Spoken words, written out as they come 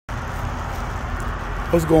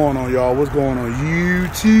What's going on, y'all? What's going on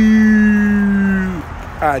YouTube,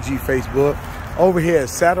 IG, Facebook? Over here at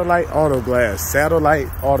Satellite Auto Glass. Satellite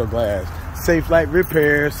Auto Glass. Safelyte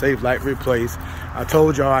repair, Safelyte replace. I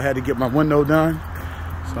told y'all I had to get my window done.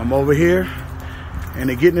 So I'm over here and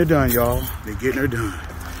they're getting it done, y'all. They're getting it done.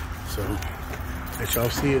 So let y'all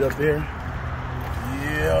see it up there.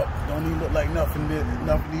 Yep, don't even look like nothing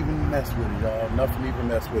even mess with it, y'all. Nothing even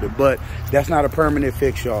mess with it. But that's not a permanent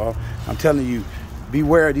fix, y'all. I'm telling you,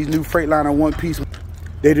 beware of these new Freightliner one-piece.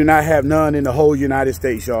 They do not have none in the whole United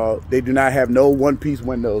States, y'all. They do not have no one-piece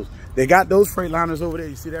windows. They got those Freightliners over there.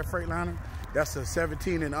 You see that Freightliner? That's a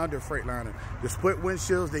 17 and under Freightliner. The split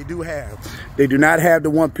windshields they do have. They do not have the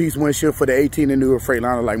one-piece windshield for the 18 and newer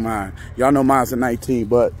Freightliner like mine. Y'all know mine's a 19,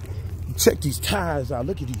 but check these tires out.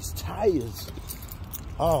 Look at these tires.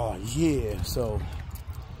 Oh, yeah. So,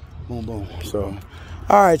 boom, boom. So,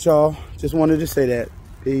 all right, y'all. Just wanted to say that.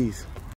 Peace.